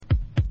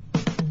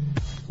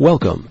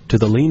Welcome to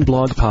the Lean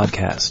Blog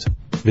Podcast.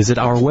 Visit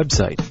our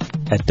website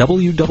at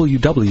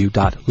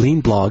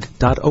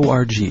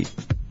www.leanblog.org.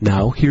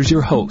 Now, here's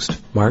your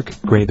host, Mark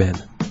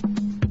Graban.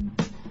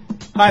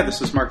 Hi,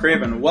 this is Mark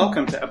Graban.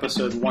 Welcome to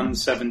episode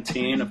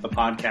 117 of the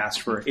podcast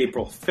for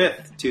April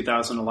 5th,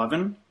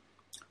 2011.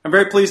 I'm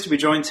very pleased to be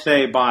joined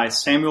today by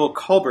Samuel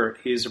Colbert.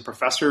 He's a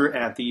professor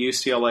at the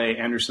UCLA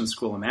Anderson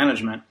School of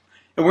Management.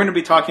 And we're going to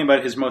be talking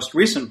about his most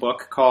recent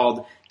book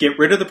called Get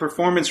Rid of the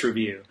Performance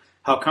Review: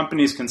 How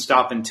Companies Can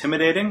Stop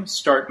Intimidating,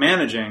 Start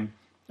Managing,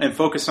 and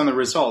Focus on the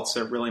Results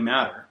That Really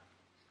Matter.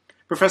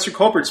 Professor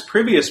Colbert's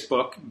previous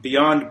book,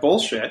 Beyond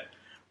Bullshit,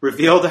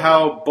 revealed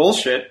how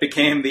bullshit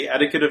became the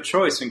etiquette of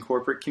choice in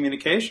corporate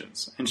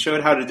communications and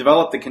showed how to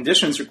develop the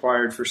conditions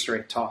required for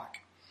straight talk.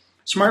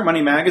 Smart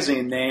Money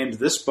magazine named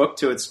this book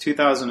to its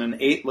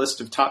 2008 list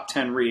of top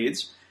 10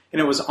 reads,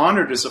 and it was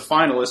honored as a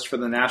finalist for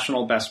the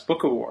National Best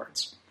Book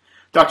Awards.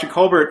 Dr.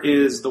 Colbert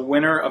is the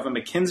winner of a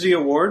McKinsey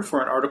Award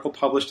for an article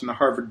published in the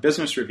Harvard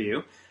Business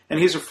Review, and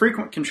he's a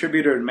frequent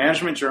contributor to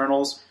management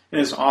journals and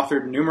has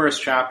authored numerous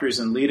chapters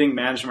in leading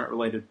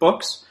management-related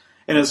books,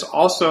 and has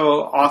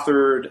also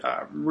authored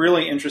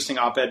really interesting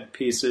op-ed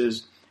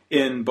pieces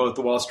in both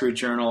the Wall Street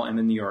Journal and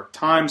the New York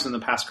Times in the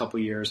past couple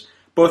of years,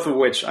 both of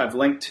which I've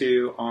linked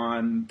to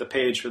on the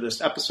page for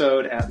this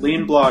episode at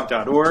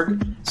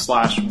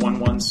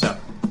leanblog.org/117.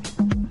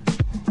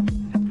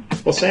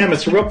 Well, Sam,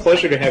 it's a real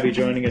pleasure to have you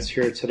joining us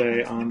here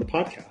today on the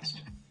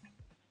podcast.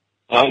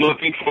 I'm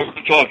looking forward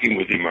to talking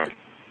with you, Mark.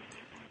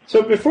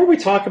 So before we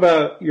talk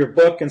about your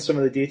book and some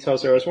of the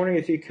details there, I was wondering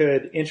if you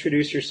could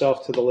introduce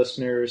yourself to the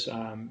listeners,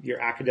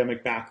 your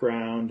academic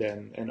background,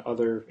 and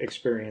other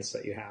experience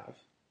that you have.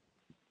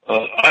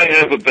 I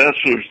have a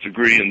bachelor's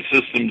degree in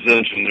systems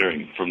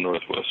engineering from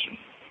Northwestern.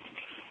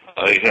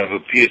 I have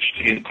a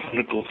PhD in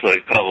clinical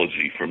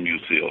psychology from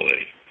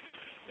UCLA.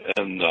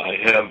 And I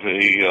have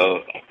a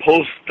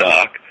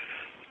postdoc,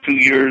 2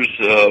 years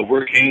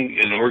working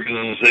in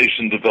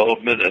organization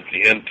development at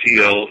the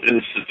NTL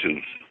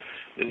Institute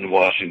in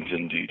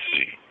Washington,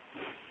 D.C.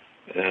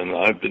 And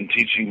I've been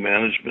teaching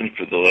management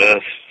for the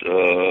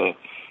last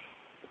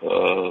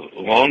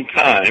long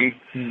time,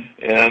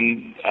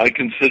 and I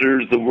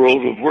consider the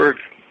world of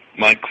work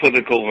my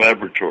clinical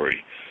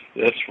laboratory.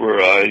 That's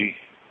where I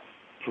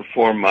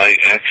perform my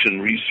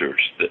action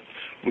research,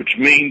 which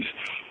means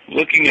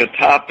looking at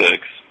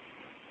topics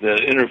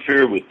that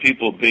interfere with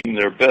people being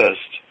their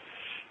best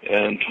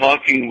and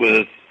talking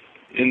with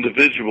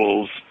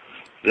individuals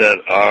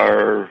that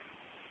are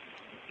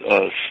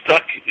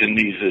stuck in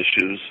these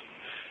issues,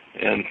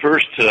 and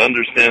first to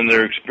understand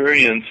their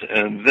experience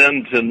and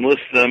then to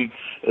enlist them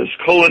as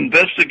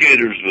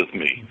co-investigators with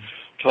me,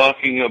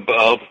 talking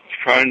about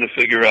trying to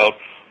figure out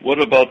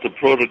what about the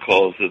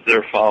protocols that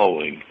they're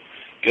following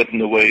get in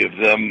the way of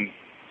them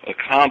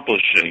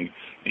accomplishing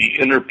the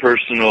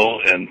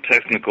interpersonal and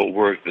technical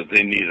work that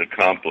they need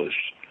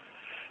accomplished,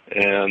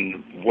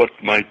 and what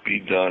might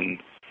be done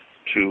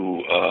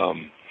to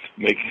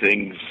make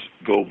things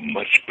go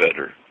much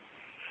better.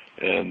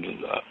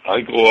 And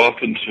I go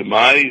off into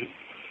my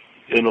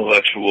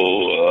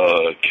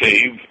intellectual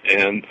cave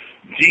and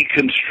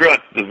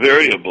deconstruct the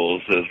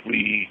variables as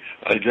we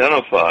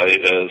identify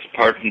as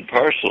part and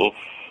parcel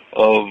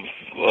of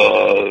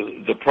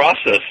the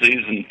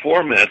processes and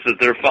formats that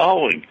they're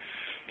following,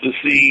 to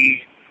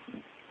see,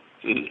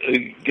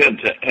 again,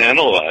 to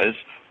analyze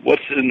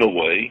what's in the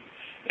way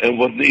and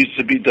what needs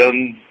to be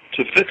done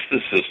to fix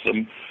the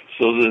system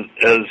so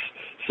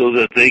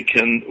that they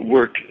can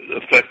work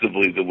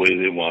effectively the way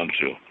they want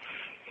to.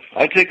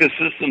 I take a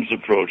systems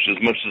approach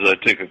as much as I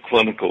take a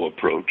clinical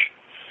approach,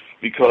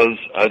 because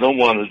I don't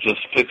want to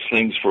just fix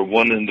things for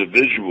one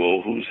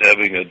individual who's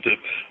having a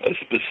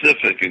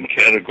specific and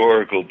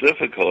categorical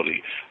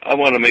difficulty. I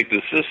want to make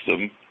the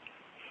system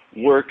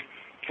work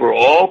for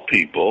all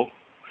people,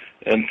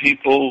 and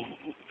people,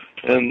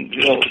 and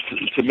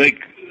to make,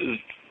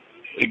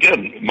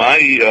 again, my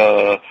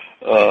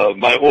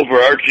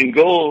overarching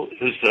goal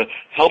is to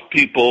help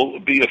people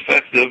be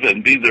effective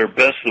and be their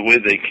best the way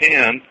they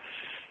can,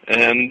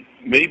 and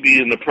maybe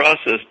in the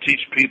process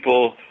teach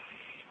people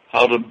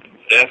how to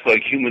act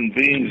like human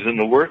beings in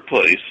the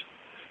workplace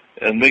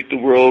and make the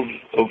world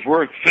of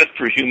work fit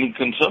for human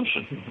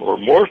consumption, or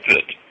more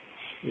fit.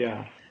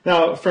 Yeah.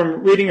 Now,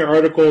 from reading your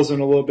articles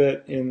and a little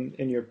bit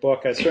in your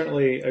book, I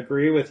certainly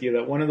agree with you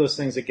that one of those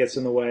things that gets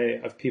in the way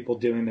of people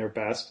doing their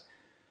best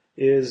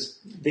is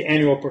the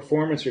annual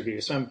performance review.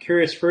 So I'm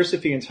curious first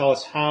if you can tell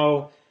us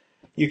how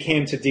you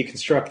came to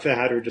deconstruct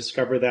that or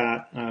discover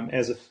that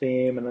as a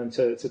theme, and then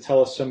to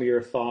tell us some of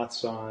your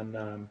thoughts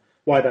on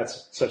why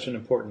that's such an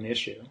important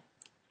issue.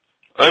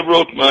 I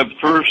wrote my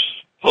first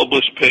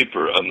published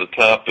paper on the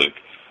topic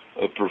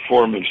of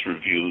performance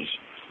reviews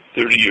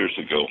 30 years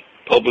ago.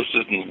 Published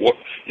it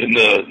in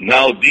the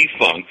now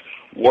defunct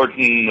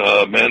Wharton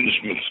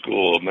Management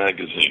School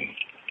magazine.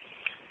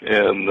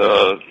 And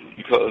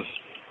because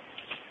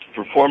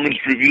performance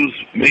reviews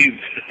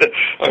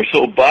are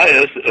so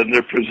biased and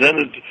they're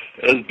presented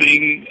as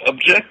being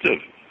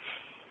objective.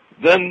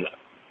 Then,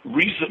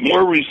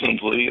 more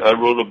recently, I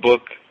wrote a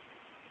book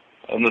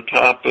on the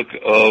topic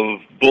of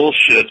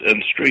bullshit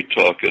and street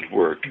talk at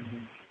work. Mm-hmm.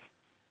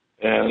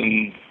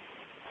 And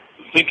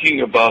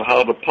thinking about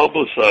how to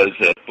publicize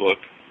that book,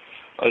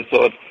 I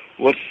thought,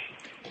 what's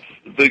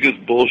the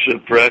biggest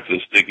bullshit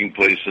practice taking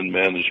place in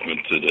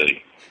management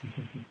today?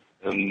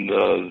 And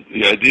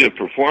the idea of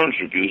performance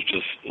reviews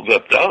just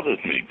leapt out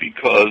at me,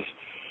 because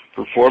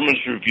performance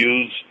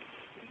reviews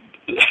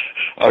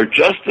are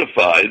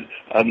justified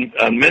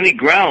on many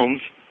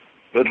grounds,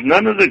 but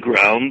none of the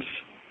grounds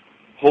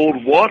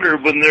hold water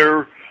when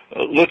they're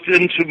looked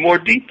into more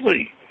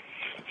deeply.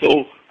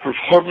 So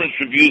performance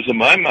reviews, in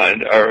my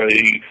mind, are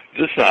a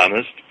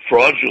dishonest,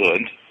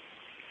 fraudulent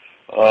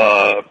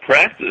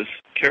practice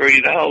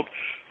carried out,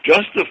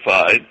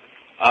 justified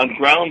on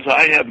grounds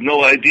I have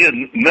no idea,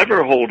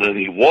 never hold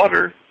any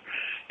water,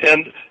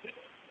 and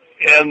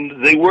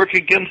they work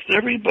against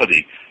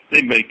everybody.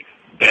 They make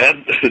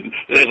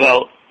they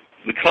allow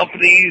the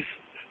companies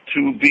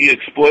to be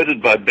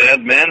exploited by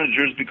bad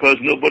managers because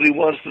nobody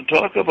wants to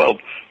talk about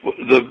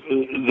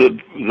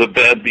the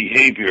bad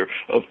behavior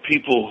of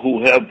people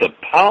who have the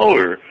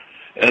power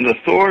and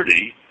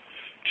authority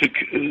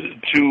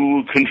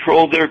to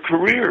control their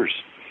careers.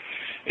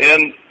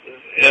 And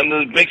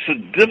it makes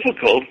it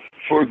difficult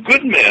for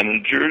good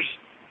managers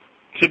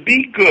to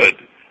be good,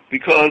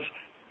 because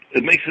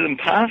it makes it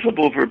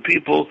impossible for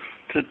people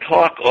to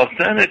talk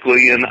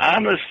authentically and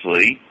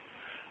honestly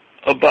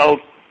about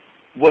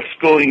what's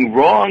going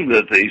wrong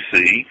that they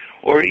see,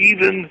 or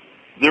even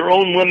their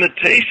own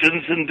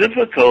limitations and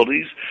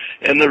difficulties,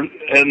 and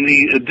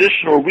the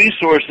additional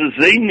resources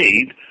they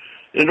need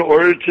in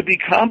order to be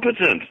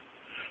competent.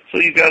 So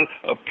you've got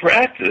a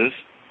practice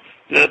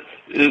that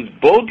is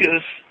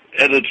bogus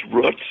at its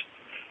roots,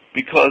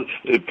 because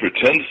it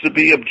pretends to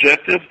be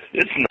objective.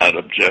 It's not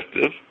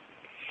objective.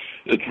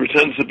 It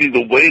pretends to be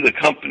the way the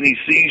company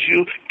sees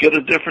you. Get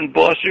a different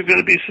boss, you're going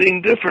to be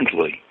seen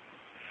differently.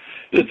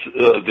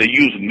 They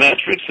use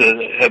metrics that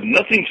have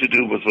nothing to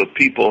do with what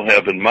people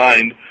have in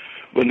mind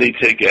when they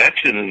take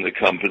action in the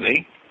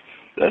company.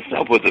 That's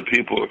not what the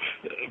people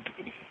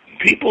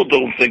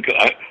don't think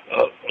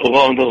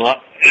along the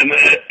line, and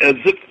as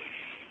if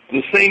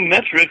the same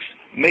metrics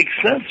make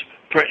sense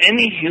for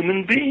any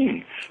human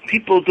being.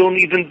 People don't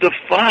even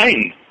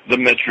define the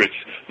metrics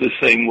the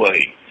same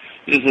way.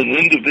 Is an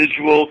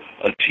individual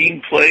a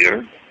team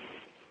player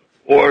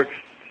or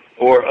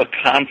a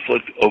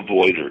conflict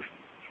avoider?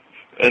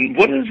 And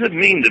what does it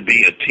mean to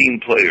be a team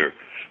player?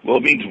 Well,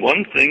 it means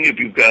one thing if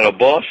you've got a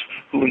boss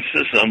who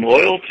insists on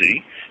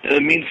loyalty, and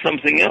it means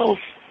something else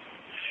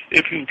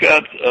if you've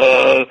got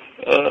a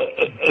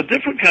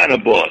different kind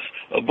of boss,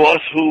 a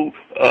boss who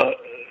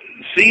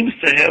seems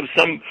to have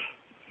some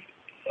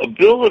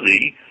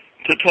ability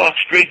to talk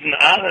straight and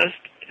honest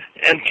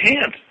and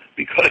can't,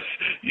 because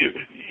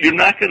you're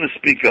not going to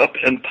speak up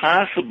and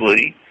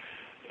possibly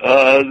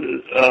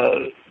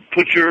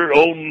put your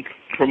own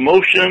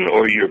promotion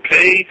or your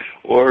pay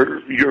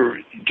or your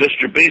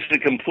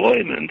basic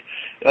employment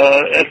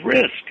at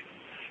risk.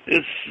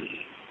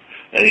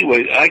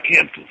 Anyway, I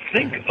can't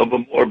think of a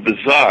more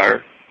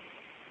bizarre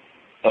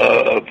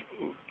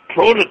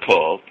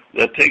protocol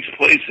that takes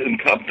place in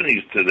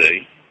companies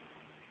today,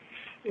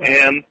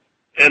 and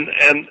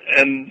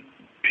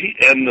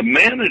the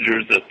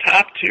managers, the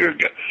top tier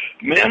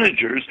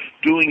managers,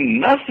 doing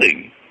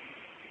nothing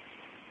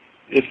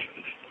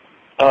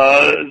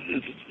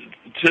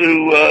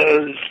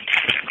to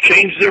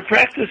change their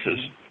practices.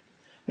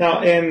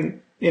 Now,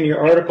 in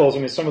your articles, I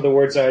mean, some of the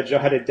words I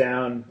jotted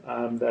down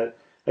that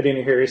I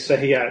didn't hear you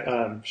say,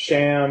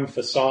 sham,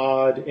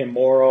 facade,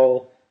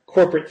 immoral,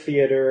 corporate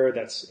theater,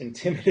 that's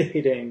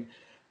intimidating.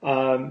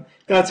 Now,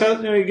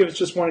 give us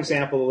just one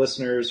example, the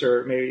listeners,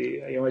 or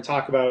maybe we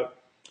talk about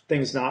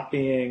things not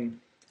being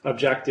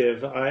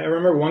objective. I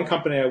remember one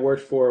company I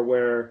worked for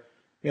where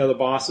the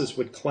bosses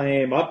would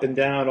claim up and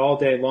down all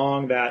day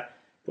long that,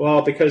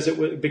 well, because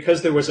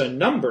there was a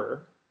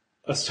number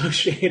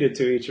associated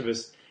to each of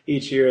us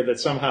each year, that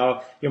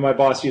somehow my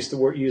boss used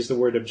to use the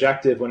word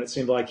objective when it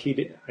seemed like he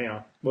did,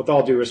 with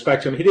all due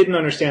respect to him, he didn't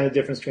understand the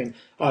difference between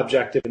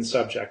objective and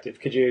subjective.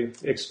 Could you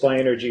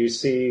explain, or do you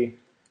see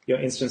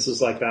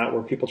instances like that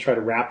where people try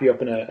to wrap you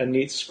up in a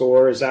neat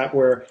score? Is that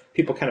where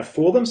people kind of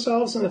fool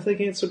themselves into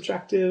thinking it's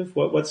subjective?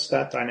 What's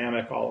that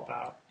dynamic all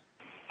about?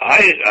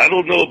 I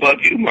don't know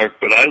about you, Mark,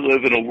 but I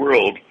live in a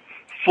world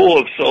full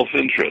of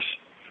self-interest.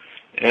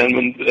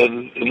 And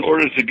in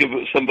order to give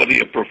somebody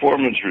a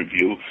performance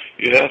review,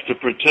 you have to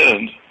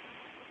pretend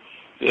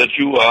that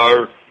you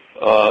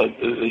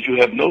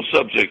have no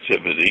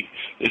subjectivity,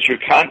 that you're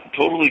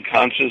totally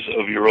conscious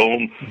of your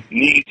own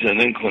needs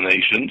and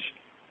inclinations,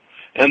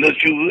 and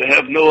that you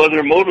have no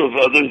other motive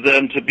other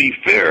than to be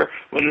fair,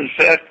 when in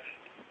fact,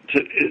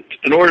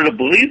 in order to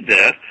believe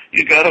that,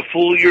 you got to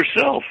fool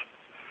yourself.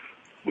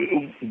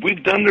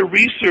 We've done the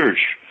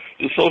research.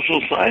 The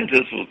social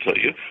scientists will tell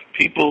you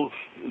people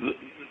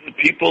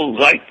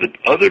like the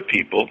other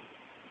people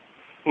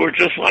who are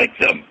just like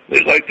them.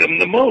 They like them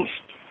the most.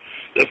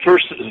 For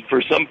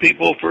some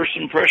people, first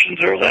impressions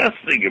are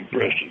lasting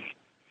impressions.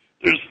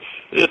 There's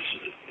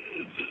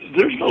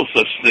no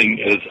such thing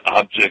as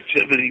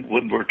objectivity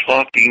when we're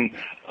talking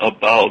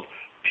about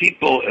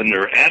people and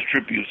their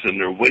attributes and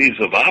their ways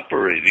of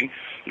operating.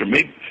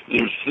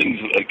 There's things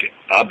like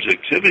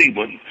objectivity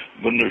when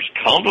there's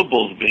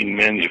countables being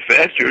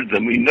manufactured,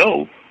 then we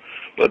know.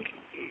 But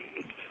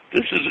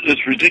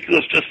it's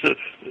ridiculous just to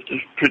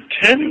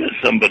pretend that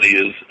somebody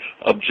is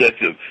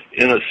objective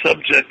in a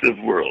subjective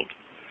world.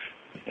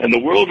 And the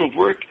world of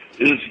work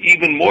is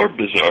even more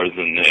bizarre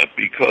than that,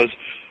 because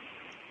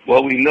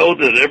while we know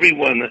that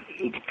everyone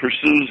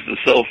pursues the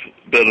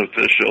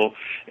self-beneficial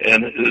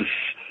and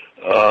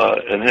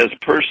has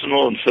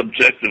personal and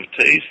subjective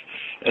taste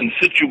and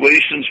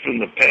situations from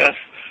the past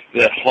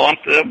that haunt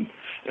them,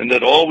 and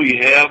that all we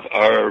have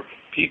are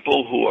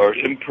people who are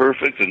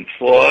imperfect and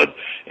flawed,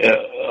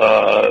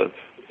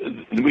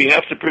 we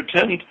have to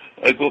pretend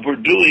like what we're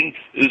doing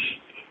is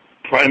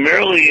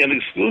primarily and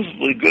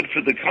exclusively good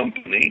for the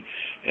company,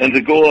 and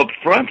to go up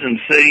front and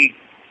say,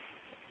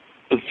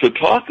 to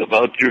talk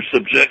about your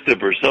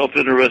subjective or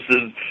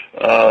self-interested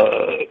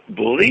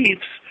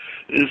beliefs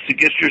is to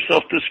get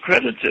yourself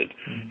discredited.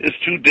 Mm-hmm. It's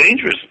too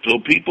dangerous, so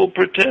people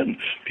pretend.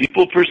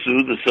 People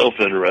pursue the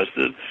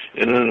self-interested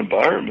in an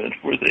environment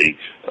where they're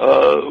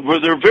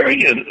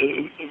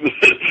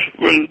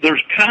where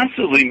they're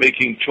constantly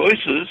making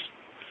choices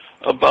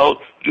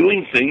about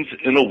doing things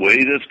in a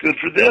way that's good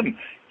for them,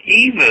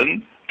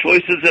 even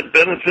choices that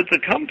benefit the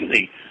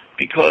company.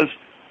 Because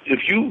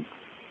if you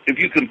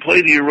can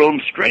play to your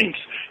own strengths,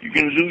 you're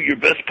going to do your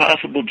best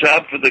possible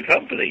job for the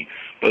company.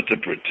 But to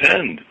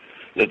pretend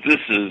that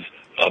this is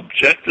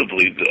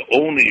objectively the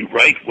only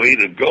right way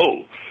to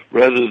go,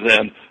 rather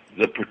than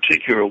the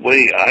particular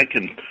way I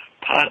can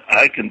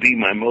be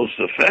my most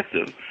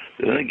effective,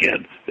 then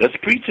again, that's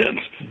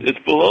pretense. It's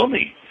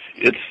baloney.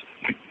 It's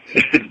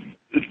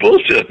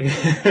bullshit.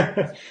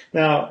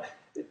 Now,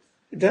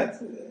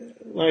 let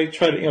me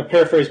try to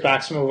paraphrase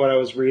back some of what I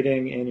was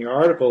reading in your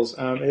articles.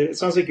 It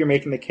sounds like you're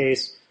making the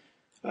case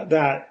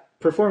that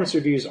performance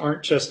reviews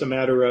aren't just a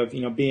matter of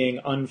being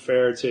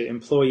unfair to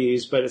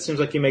employees, but it seems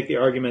like you make the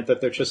argument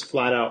that they're just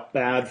flat out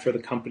bad for the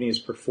company's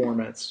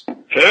performance.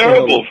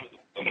 Terrible for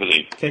the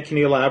company. Can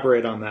you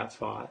elaborate on that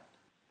thought?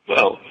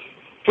 Well,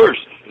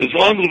 first, as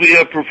long as we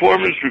have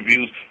performance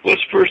reviews,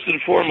 what's first and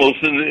foremost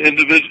in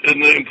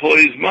the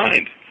employee's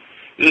mind?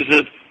 Is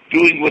it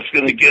doing what's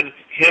going to get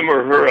him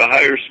or her a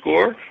higher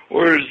score,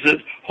 or is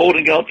it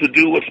holding out to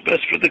do what's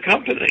best for the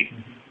company?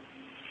 Mm-hmm.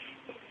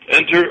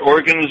 Enter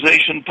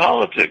organization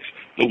politics.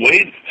 The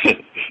way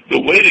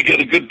to get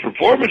a good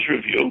performance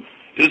review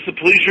is to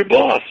please your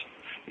boss.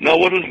 Now,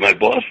 what does my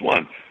boss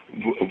want?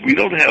 We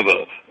don't have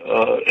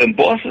and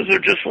bosses are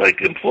just like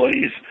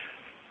employees.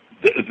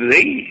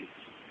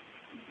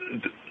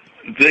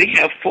 They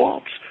have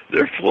faults.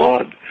 They're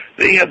flawed.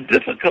 They have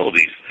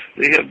difficulties.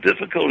 They have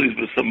difficulties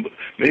with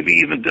maybe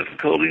even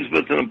difficulties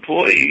with an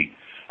employee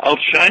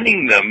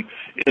outshining them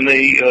in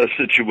a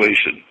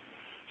situation.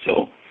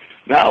 So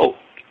now,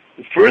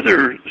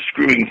 further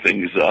screwing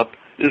things up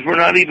is we're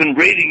not even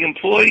rating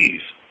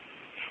employees.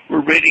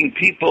 We're rating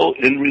people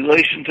in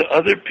relation to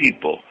other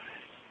people,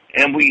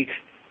 and we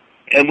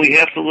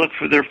have to look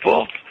for their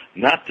faults,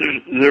 not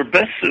their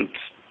best suits,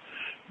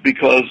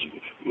 because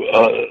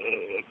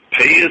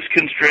pay is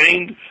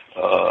constrained,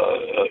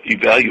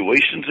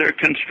 evaluations are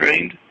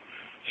constrained.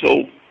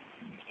 So,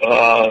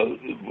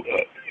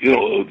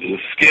 the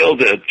scale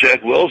that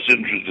Jack Welch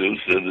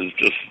introduced that is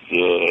just,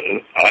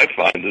 I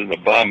find, an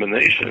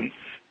abomination.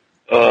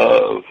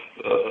 20%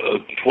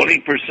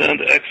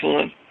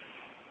 excellent,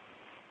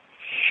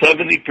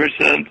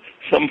 70%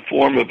 some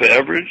form of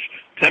average,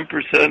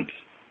 10%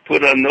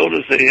 put on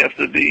notice they have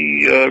to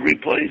be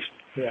replaced.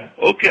 Yeah.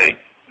 Okay.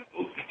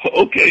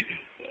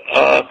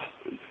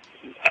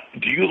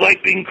 Do you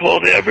like being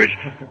called average?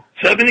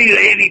 70 to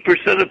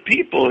 80% of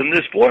people in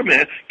this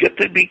format get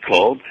to be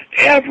called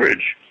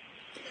average.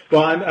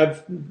 Well,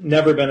 I've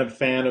never been a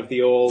fan of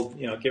the old,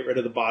 get rid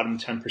of the bottom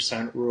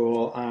 10%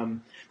 rule.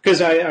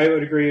 Because I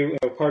would agree,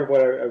 part of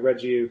what I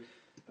read you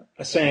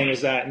saying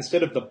is that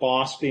instead of the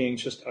boss being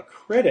just a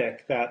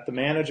critic, that the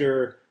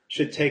manager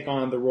should take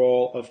on the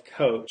role of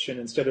coach. And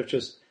instead of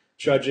just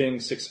judging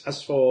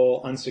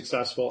successful,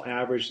 unsuccessful,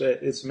 average,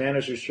 that it's the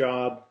manager's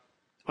job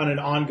on an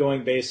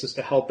ongoing basis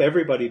to help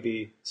everybody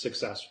be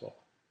successful.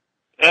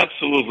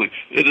 Absolutely.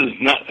 It is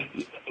not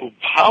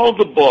how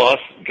the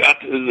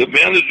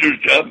manager's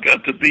job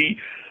got to be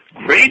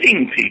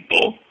grading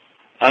people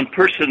on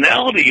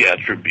personality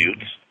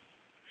attributes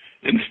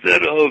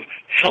instead of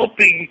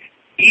helping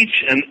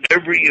each and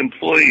every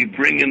employee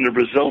bring in the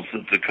results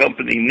that the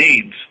company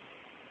needs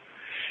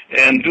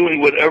and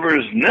doing whatever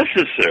is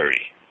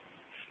necessary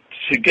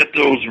to get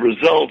those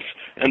results,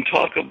 and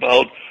talk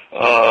about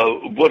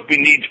what we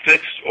need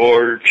fixed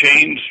or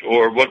changed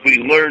or what we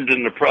learned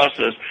in the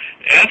process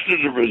after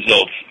the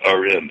results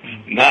are in,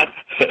 not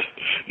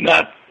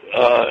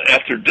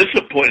after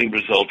disappointing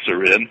results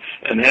are in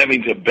and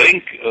having to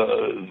bank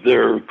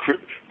their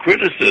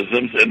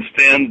criticisms and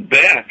stand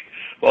back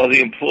while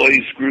the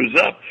employee screws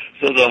up,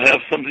 so they'll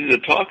have something to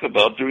talk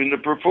about during the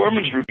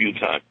performance review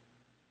time.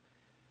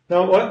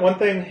 Now, one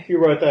thing you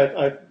wrote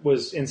that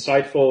was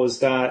insightful is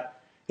that,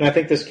 and I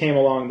think this came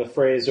along the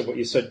phrase of what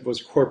you said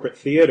was corporate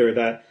theater,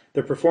 that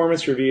the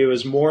performance review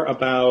is more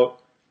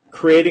about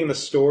creating the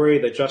story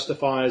that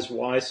justifies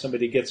why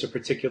somebody gets a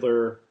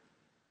particular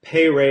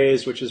pay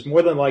raise, which is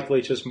more than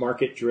likely just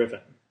market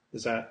driven.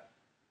 Is that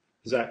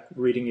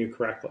reading you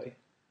correctly?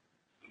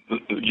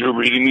 You're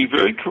reading me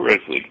very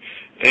correctly,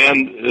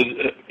 and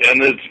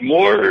it's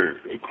more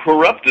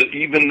corrupted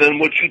even than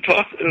what you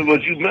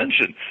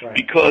mentioned, right.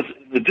 Because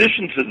in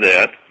addition to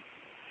that,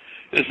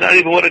 it's not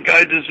even what a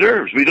guy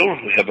deserves. We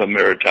don't have a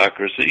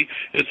meritocracy.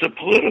 It's a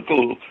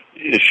political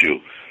issue.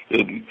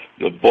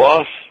 The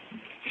boss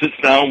sits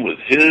down with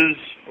his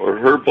or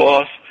her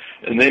boss,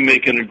 and they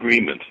make an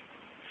agreement.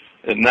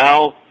 And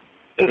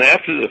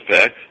after the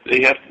fact,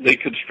 they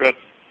construct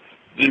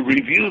the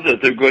review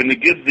that they're going to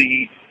give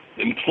the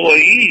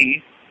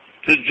employee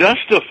to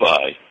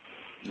justify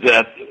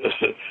that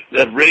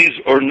raise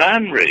or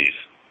non-raise,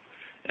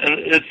 and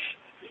it's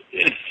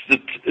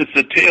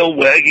the tail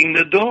wagging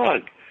the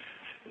dog.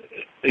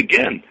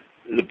 Again,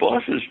 the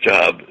boss's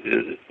job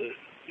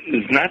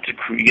is not to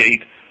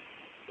create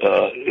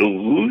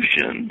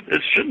illusion.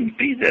 It shouldn't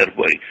be that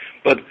way.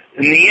 But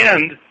in the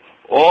end,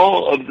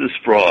 all of this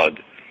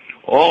fraud,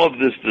 all of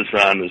this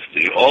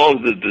dishonesty, all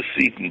of the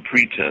deceit and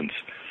pretense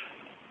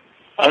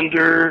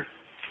undermines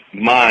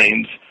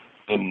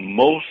the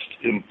most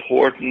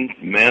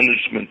important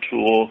management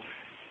tool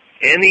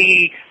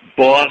any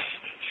boss,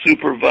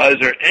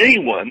 supervisor,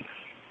 anyone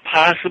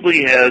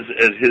possibly has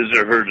at his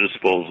or her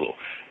disposal,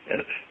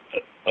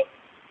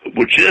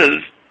 which is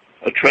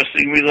a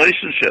trusting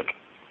relationship.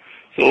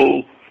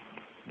 So,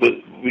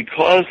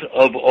 because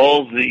of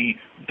all the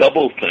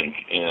doublethink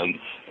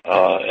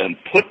and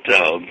put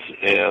downs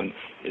and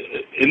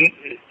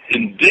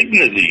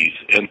indignities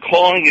and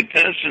calling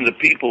attention to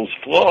people's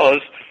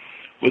flaws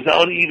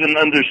without even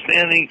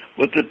understanding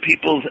what the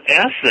people's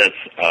assets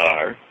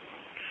are,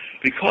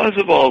 because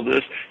of all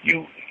this,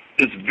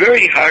 it's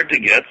very hard to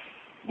get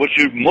what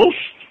your most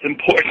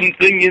important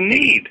thing you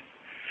need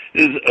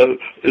is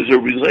a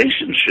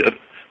relationship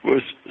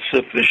with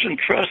sufficient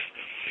trust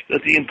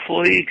that the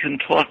employee can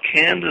talk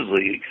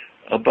candidly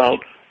about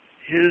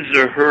his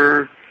or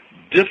her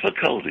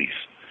difficulties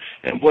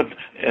and what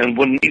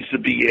needs to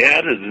be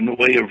added in the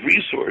way of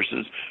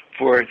resources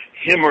for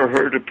him or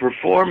her to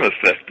perform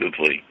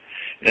effectively.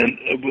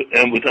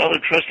 And without a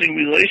trusting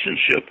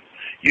relationship,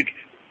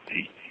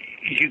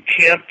 you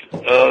can't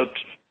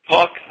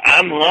talk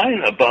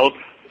online about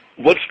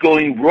what's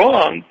going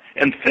wrong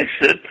and fix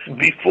it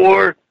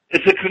before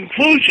it's a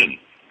conclusion.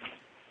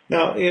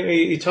 Now,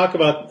 you talk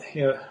about,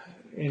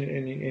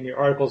 in your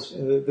articles,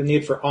 the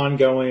need for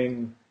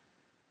ongoing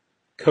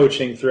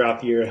coaching throughout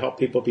the year to help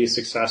people be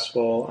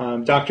successful.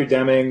 Dr.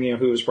 Deming,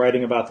 who was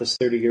writing about this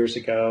 30 years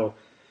ago,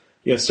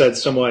 said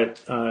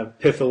somewhat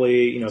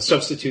pithily,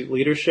 substitute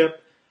leadership.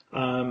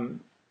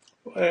 One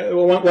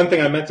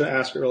thing I meant to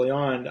ask early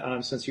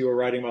on, since you were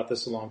writing about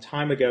this a long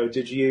time ago,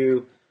 did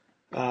you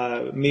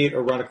meet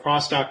or run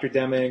across Dr.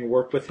 Deming,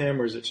 work with him,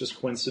 or is it just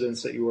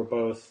coincidence that you were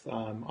both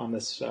on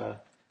this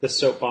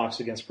soapbox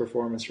against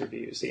performance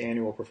reviews, the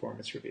annual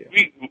performance review?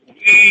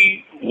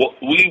 We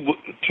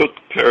took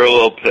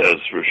parallel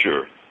paths for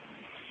sure,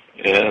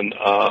 and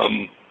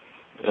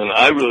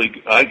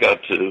I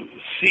got to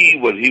see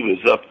what he was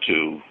up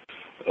to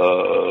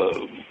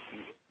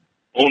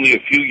only a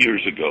few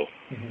years ago,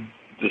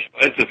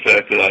 despite the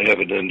fact that I have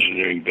an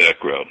engineering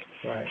background.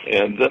 Right.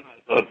 And then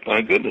I thought,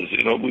 my goodness,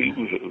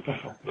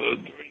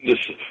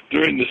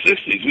 during the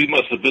 60s, we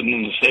must have been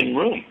in the same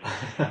room,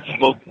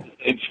 smoking the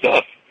same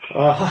stuff.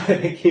 I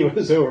think he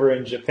was over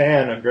in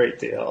Japan a great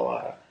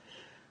deal,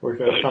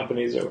 working with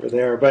companies over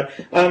there. But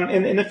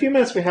in the few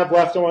minutes we have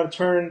left, I want to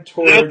turn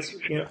towards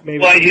maybe.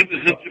 Why he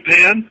was in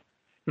Japan?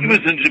 He was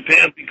in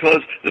Japan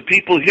because the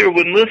people here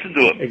wouldn't listen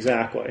to him.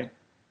 Exactly.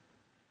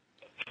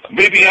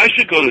 Maybe I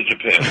should go to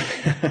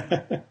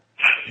Japan.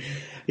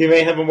 You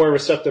may have a more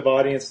receptive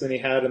audience than he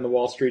had in the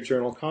Wall Street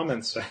Journal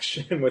comments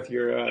section with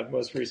your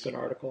most recent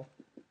article.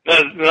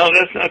 No,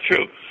 that's not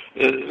true.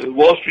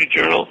 Wall Street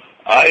Journal,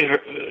 I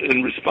heard,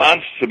 in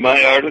response to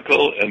my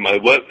article and my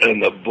web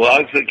and the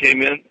blogs that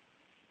came in,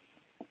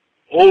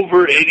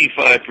 over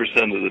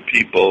 85% of the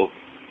people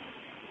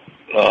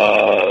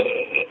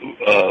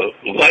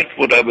liked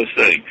what I was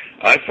saying.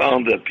 I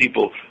found that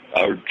people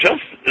are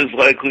just as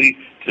likely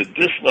to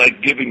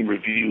dislike giving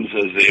reviews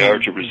as they are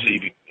to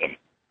receiving them.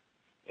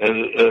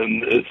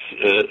 And it's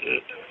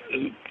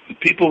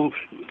people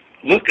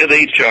look at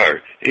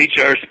HR.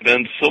 HR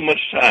spends so much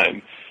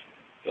time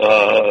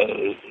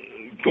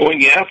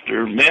going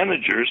after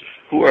managers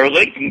who are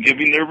late in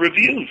giving their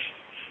reviews.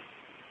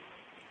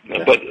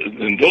 But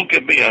and don't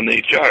get me on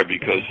HR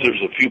because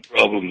there's a few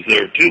problems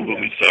there too.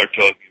 When we start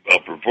talking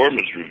about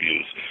performance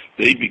reviews,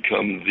 they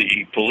become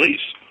the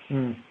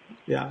police.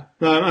 Yeah,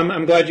 no,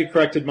 I'm glad you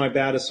corrected my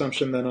bad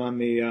assumption then on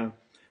the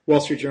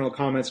Wall Street Journal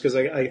comments, because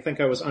I think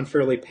I was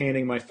unfairly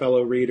painting my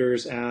fellow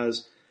readers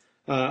as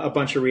a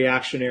bunch of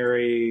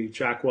reactionary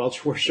Jack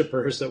Welch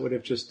worshipers that would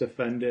have just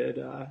defended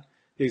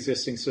the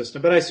existing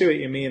system. But I see what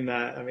you mean.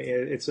 That I mean,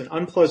 it's an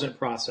unpleasant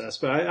process.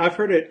 But I've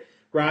heard it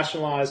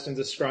rationalized and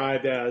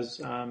described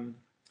as,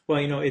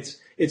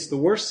 it's the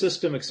worst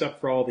system except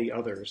for all the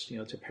others.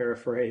 To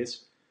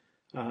paraphrase,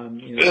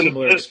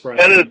 similar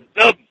expression. And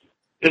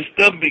it's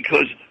dumb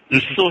because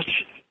there's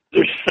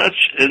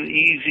such an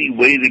easy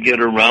way to get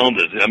around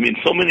it. I mean,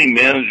 so many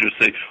managers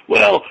say,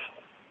 "Well,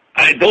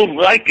 I don't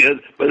like it,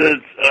 but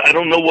I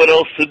don't know what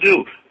else to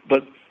do."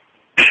 But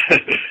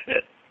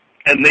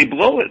and they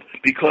blow it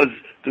because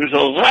there's a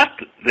lot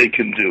they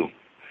can do.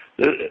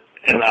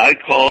 And I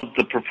call it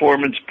the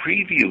performance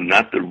preview,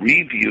 not the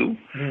review.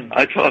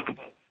 I talk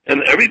about,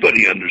 and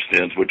everybody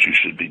understands what you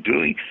should be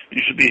doing.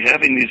 You should be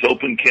having these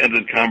open,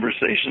 candid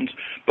conversations.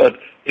 But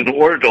in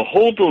order to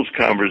hold those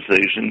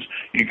conversations,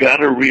 you got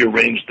to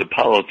rearrange the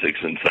politics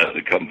inside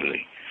the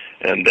company,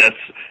 and that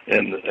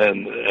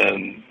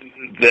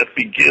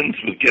begins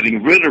with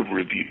getting rid of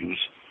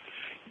reviews,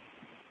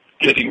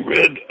 getting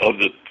rid of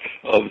the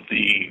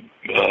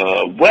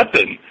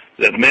weapon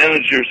that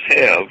managers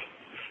have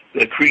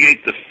that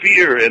create the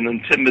fear and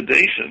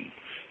intimidation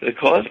that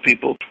cause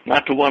people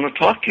not to want to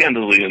talk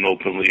candidly and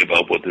openly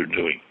about what they're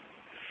doing.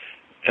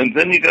 And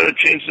then you got to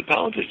change the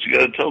politics. You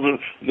got to tell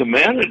the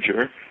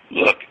manager,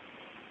 look,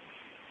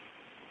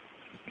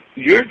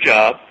 your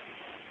job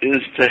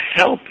is to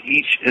help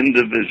each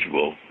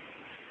individual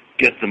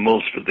get the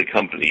most for the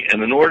company.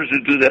 And in order to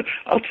do that,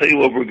 I'll tell you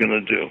what we're going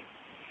to do.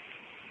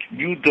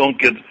 You don't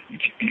get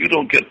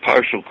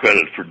partial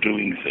credit for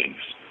doing things.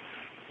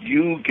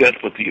 You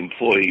get what the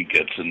employee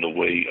gets in the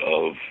way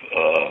of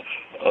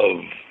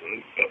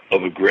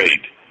a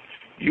grade.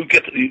 Your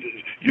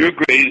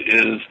grade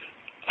is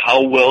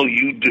how well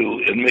you do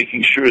in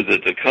making sure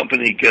that the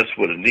company gets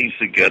what it needs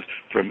to get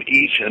from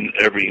each and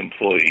every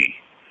employee.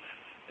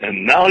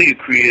 And now you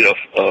create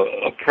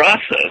a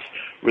process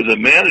where the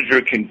manager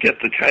can get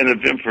the kind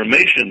of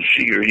information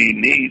she or he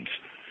needs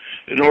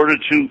in order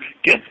to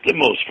get the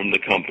most from the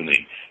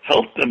company,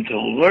 help them to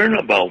learn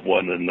about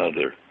one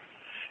another.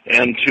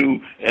 And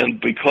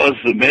because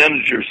the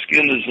manager's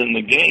skin is in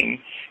the game,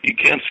 you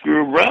can't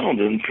screw around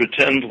and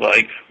pretend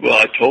like, well,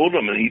 I told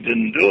him and he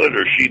didn't do it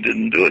or she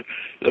didn't do it.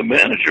 The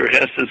manager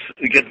has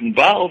to get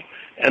involved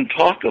and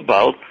talk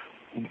about,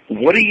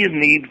 what do you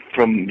need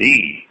from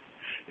me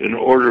in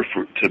order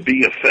to be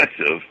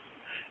effective,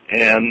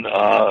 and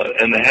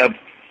to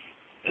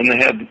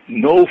have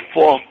no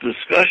fault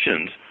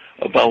discussions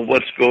about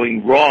what's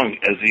going wrong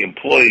as the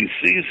employee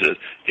sees it,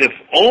 if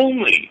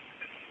only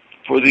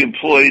for the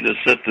employee to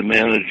set the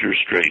manager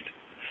straight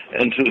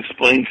and to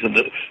explain to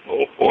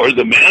or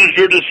the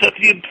manager to set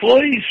the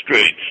employee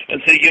straight and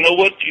say, you know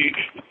what,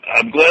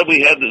 I'm glad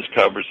we had this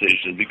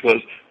conversation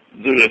because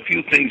there are a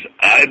few things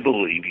I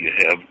believe you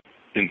have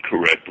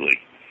incorrectly.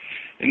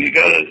 And you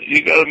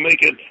gotta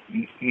make it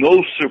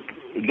no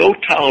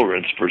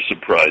tolerance for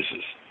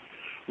surprises.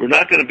 We're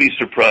not going to be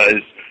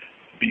surprised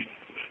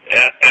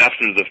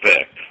after the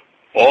fact.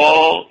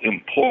 All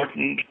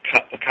important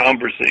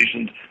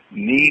conversations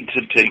need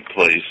to take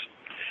place,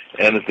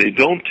 and if they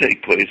don't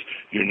take place,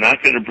 you're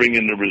not going to bring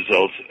in the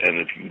results, and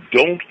if you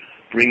don't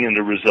bring in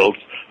the results,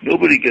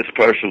 nobody gets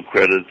partial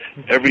credit.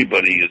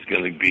 Everybody is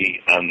going to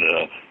be on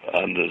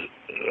the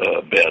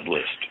bad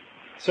list.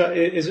 So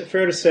is it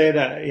fair to say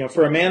that,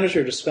 for a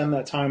manager to spend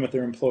that time with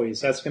their employees,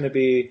 that's going to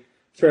be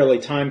fairly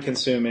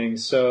time-consuming,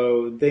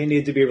 so they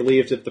need to be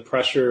relieved of the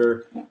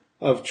pressure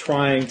of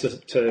trying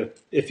to,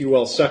 if you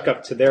will, suck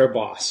up to their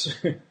boss,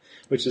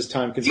 which is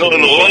time-consuming. No,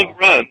 in the long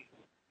run,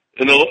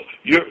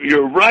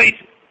 you're right.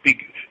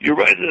 You're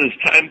right that it's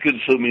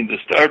time-consuming to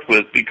start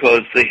with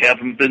because they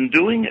haven't been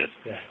doing it.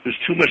 Yeah. There's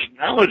too much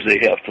knowledge they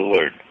have to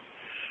learn.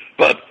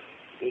 But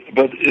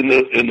in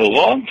the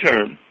long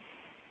term,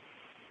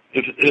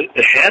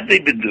 had they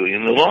been doing it,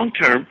 in the long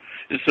term,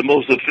 it's the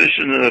most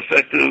efficient and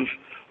effective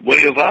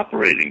way of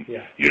operating.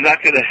 Yeah. You're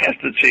not going to have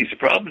to chase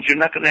problems. You're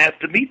not going to have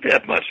to meet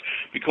that much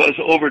because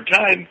over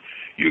time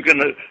you're going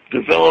to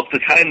develop the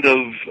kind of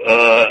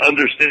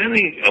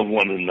understanding of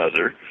one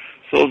another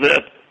so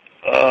that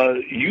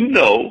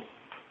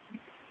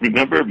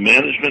remember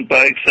management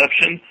by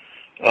exception,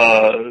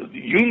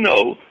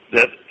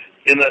 that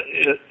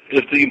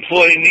if the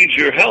employee needs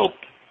your help,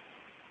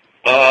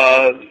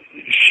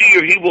 she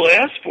or he will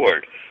ask for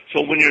it.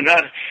 So when you're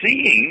not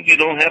seeing, you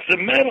don't have to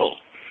meddle.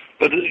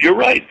 But you're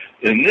right.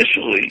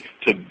 Initially,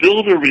 to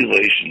build a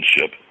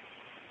relationship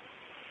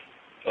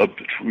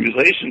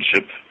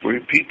where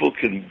people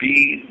can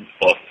be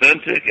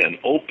authentic and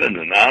open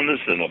and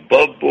honest and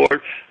above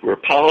board, where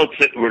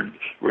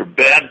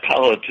bad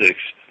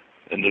politics,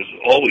 and there's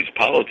always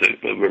politics,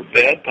 but where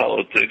bad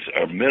politics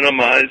are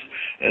minimized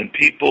and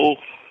people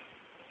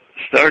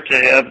start to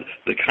have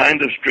the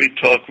kind of straight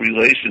talk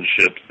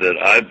relationships that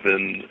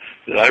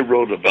I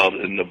wrote about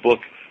in the book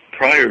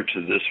prior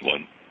to this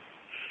one.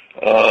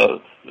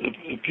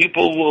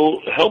 People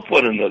will help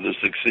one another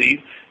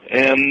succeed,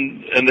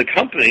 and the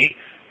company,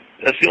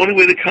 that's the only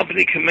way the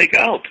company can make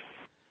out.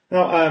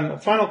 Now,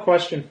 final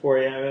question for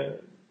you.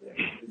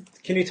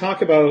 Can you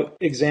talk about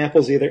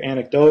examples, either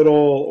anecdotal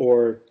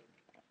or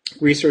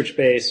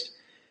research-based,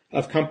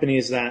 of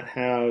companies that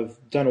have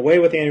done away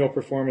with annual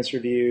performance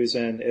reviews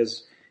and,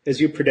 as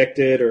you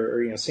predicted,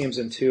 or seems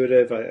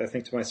intuitive, I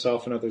think to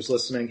myself and others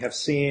listening, have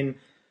seen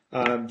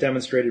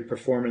demonstrated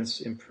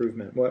performance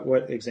improvement?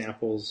 What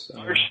examples?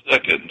 March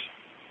 2nd,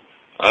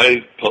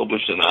 I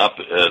published an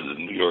op-ed in the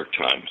New York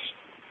Times,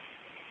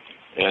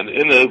 and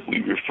in it we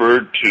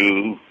referred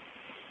to,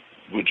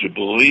 would you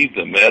believe,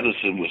 the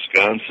Madison,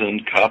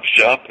 Wisconsin cop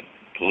shop,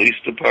 police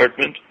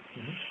department,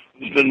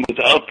 who's been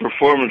without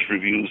performance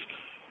reviews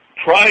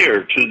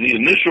prior to the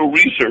initial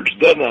research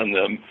done on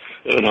them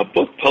in a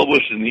book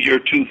published in the year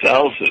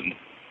 2000,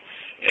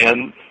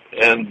 and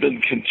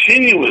been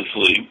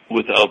continuously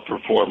without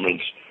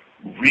performance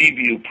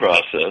review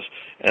process,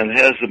 and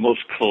has the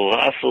most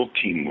colossal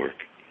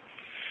teamwork.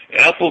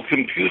 Apple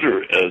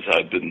Computer, as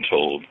I've been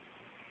told,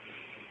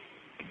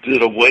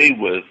 did away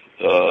with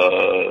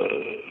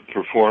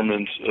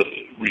performance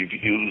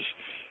reviews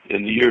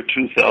in the year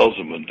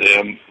 2000 when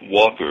Dan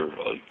Walker,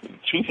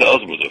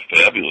 2000 was a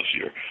fabulous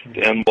year.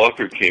 Dan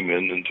Walker came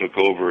in and took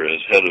over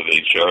as head of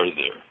HR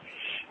there.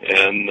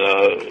 And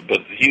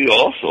but he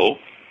also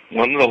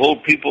wanted to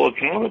hold people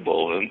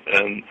accountable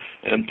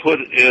and put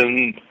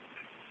in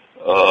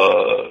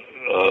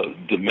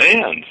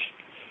demands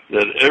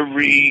that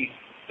every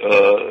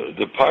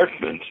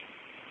department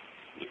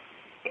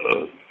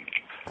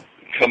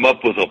come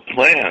up with a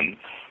plan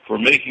for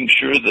making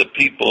sure that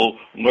people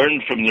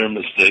learned from their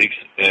mistakes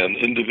and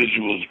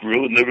individuals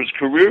grew and there was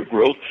career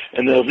growth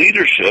and their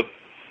leadership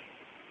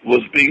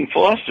was being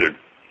fostered.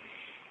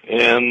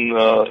 And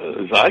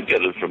as I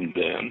get it from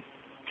Dan,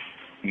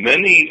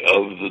 many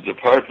of the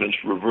departments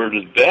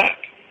reverted back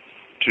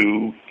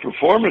to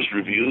performance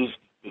reviews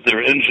with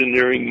their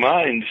engineering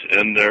minds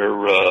and their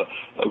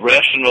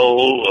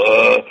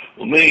rational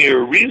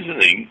linear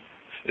reasoning,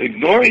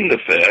 ignoring the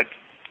fact,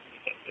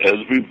 as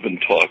we've been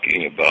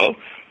talking about,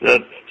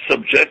 that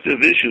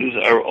subjective issues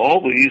are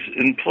always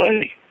in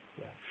play.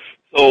 Yeah.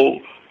 So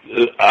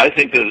I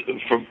think that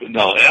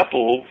now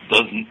Apple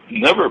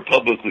never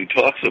publicly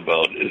talks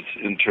about its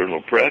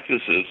internal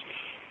practices,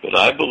 but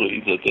I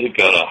believe that they've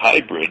got a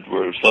hybrid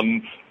where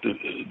some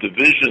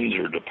divisions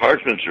or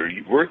departments or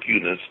work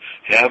units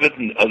have it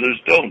and others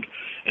don't.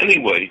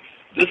 Anyway,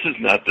 this is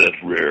not that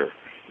rare.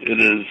 It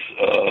is.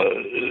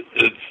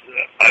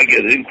 I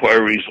get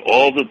inquiries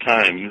all the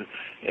time,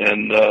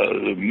 and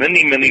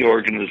many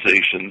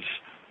organizations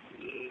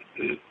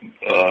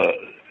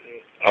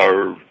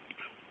are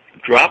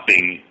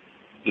dropping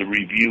the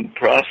review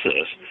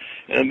process,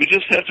 and we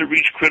just have to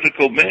reach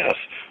critical mass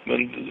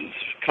when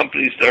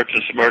companies start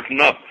to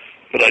smarten up.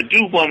 But I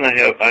do want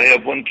to I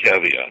have one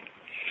caveat,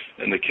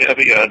 and the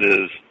caveat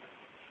is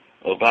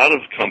a lot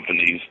of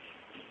companies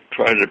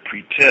try to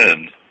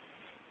pretend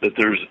that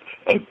there's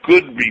a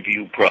good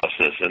review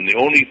process, and the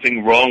only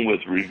thing wrong with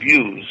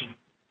reviews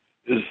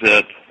is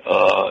that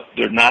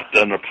they're not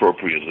done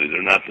appropriately,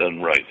 they're not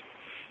done right.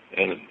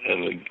 And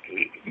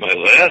my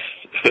last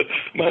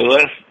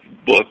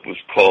book was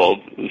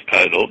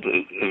titled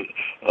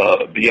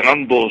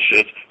Beyond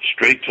Bullshit: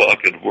 Straight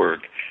Talk at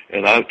Work.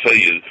 And I'll tell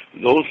you,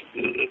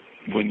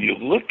 when you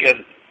look at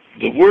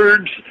the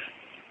words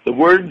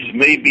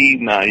may be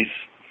nice,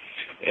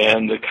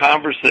 and the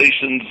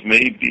conversations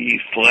may be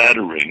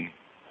flattering,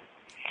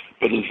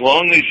 but as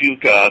long as you've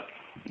got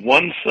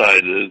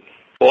one-sided,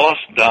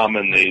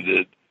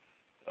 boss-dominated,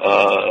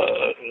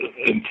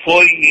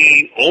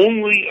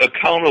 employee-only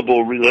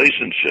accountable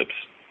relationships,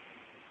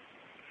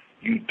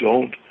 you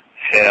don't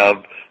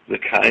have the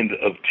kind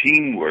of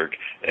teamwork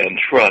and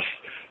trust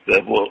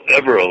that will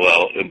ever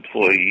allow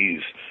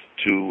employees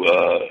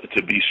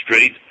to be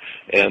straight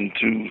and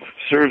to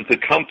serve the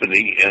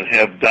company and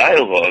have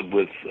dialogue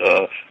with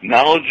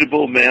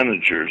knowledgeable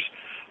managers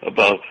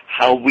about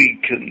how we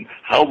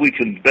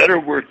can better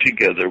work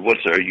together,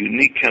 what's our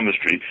unique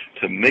chemistry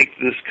to make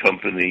this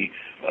company,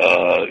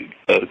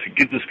 to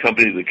give this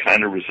company the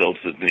kind of results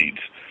it needs.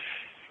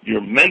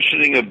 Your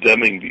mentioning of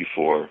Deming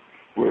before,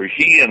 where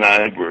he and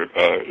I were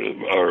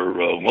our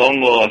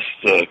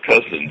long-lost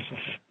cousins,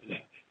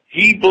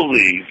 he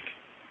believed,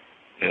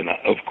 and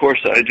of course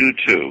I do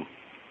too,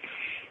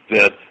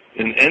 that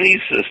in any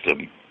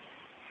system,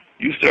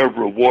 you start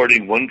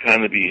rewarding one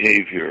kind of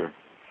behavior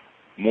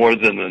more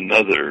than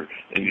another,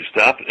 and you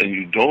stop and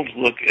you don't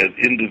look at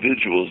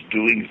individuals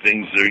doing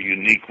things their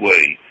unique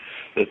way,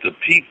 that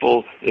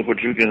what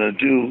you're going to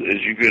do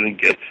is you're going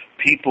to get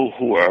people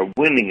who are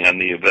winning on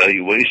the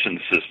evaluation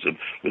system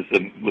with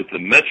the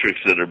metrics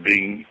that are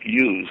being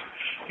used.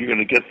 You're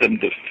going to get them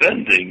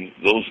defending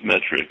those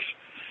metrics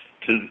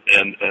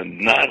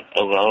and not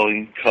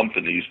allowing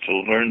companies to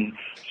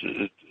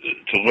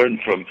learn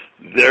from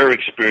their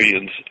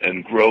experience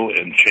and grow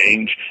and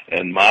change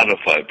and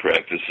modify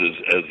practices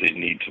as they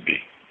need to be.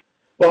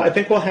 Well, I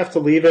think we'll have to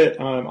leave it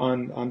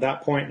on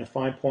that point, and a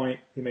fine point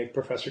you make,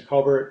 Professor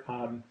Colbert,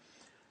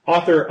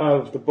 author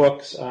of the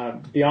books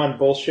Beyond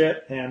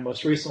Bullshit, and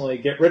most recently,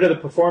 Get Rid of the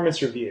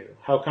Performance Review,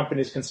 How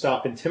Companies Can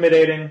Stop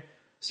Intimidating,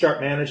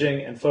 Start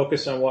Managing, and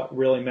Focus on What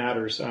Really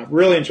Matters.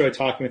 Really enjoyed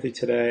talking with you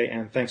today,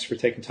 and thanks for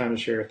taking time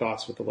to share your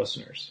thoughts with the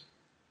listeners.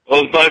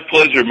 Well, it's my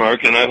pleasure,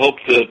 Mark, and I hope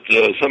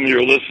that some of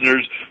your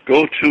listeners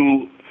go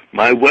to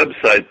my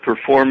website,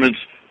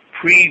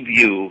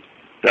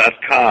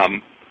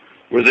 performancepreview.com,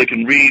 where they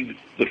can read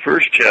the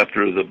first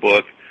chapter of the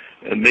book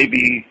and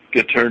maybe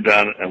get turned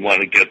on and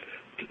want to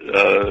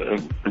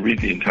read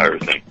the entire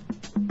thing.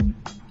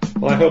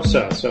 Well, I hope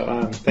so.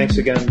 So thanks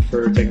again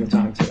for taking the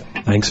time today.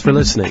 Thanks for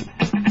listening.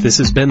 This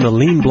has been the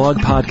Lean Blog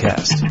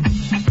Podcast.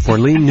 For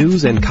Lean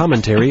news and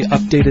commentary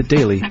updated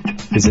daily,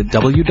 visit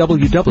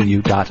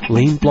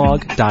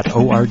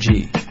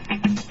www.leanblog.org.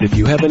 If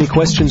you have any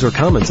questions or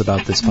comments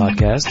about this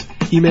podcast,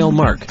 email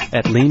Mark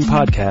at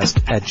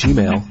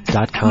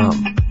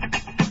leanpodcast@gmail.com.